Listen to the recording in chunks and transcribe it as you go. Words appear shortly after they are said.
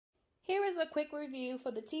Here is a quick review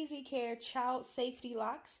for the TZ Care Child Safety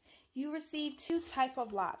Locks. You receive two types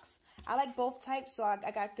of locks. I like both types, so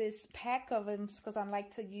I got this pack of them because I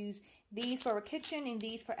like to use these for a kitchen and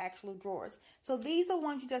these for actual drawers. So these are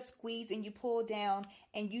ones you just squeeze and you pull down,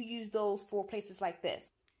 and you use those for places like this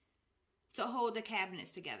to hold the cabinets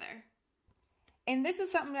together. And this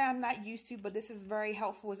is something that I'm not used to, but this is very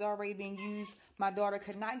helpful. It's already being used. My daughter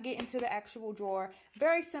could not get into the actual drawer.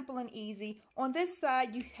 Very simple and easy. On this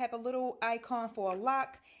side, you have a little icon for a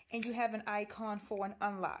lock, and you have an icon for an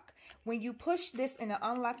unlock. When you push this in an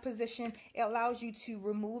unlock position, it allows you to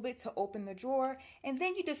remove it to open the drawer, and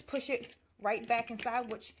then you just push it right back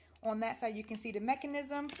inside, which on that side you can see the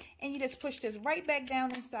mechanism, and you just push this right back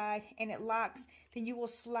down inside and it locks. Then you will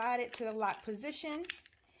slide it to the lock position.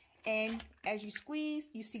 And as you squeeze,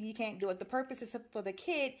 you see you can't do it. The purpose is for the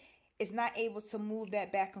kid is not able to move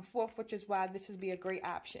that back and forth, which is why this would be a great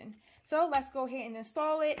option. So let's go ahead and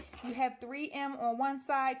install it. You have 3M on one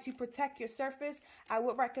side to protect your surface. I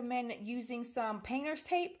would recommend using some painter's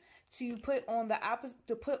tape to put on the opposite,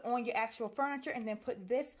 to put on your actual furniture, and then put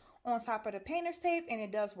this on top of the painter's tape, and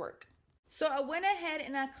it does work. So I went ahead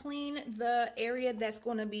and I cleaned the area that's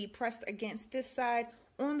going to be pressed against this side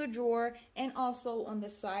on the drawer, and also on the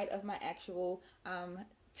side of my actual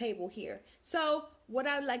table here. So what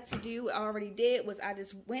I like to do, I already did, was I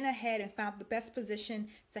just went ahead and found the best position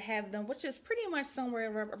to have them, which is pretty much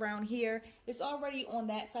somewhere around here. It's already on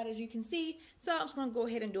that side, as you can see. So I'm just going to go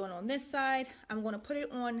ahead and do it on this side. I'm going to put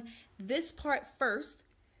it on this part first.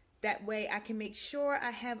 That way I can make sure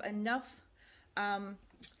I have enough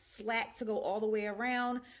slack to go all the way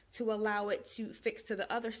around to allow it to fix to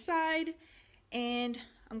the other side. And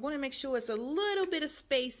I'm going to make sure it's a little bit of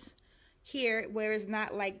space here where it's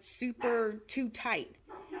not like super too tight.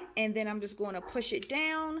 And then I'm just going to push it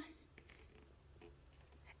down.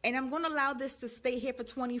 And I'm going to allow this to stay here for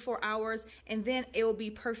 24 hours, and then it will be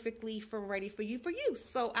perfectly ready for use.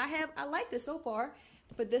 So I like this so far.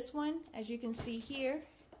 For this one, as you can see here,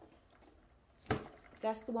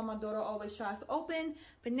 that's the one my daughter always tries to open,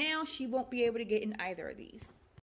 but now she won't be able to get in either of these.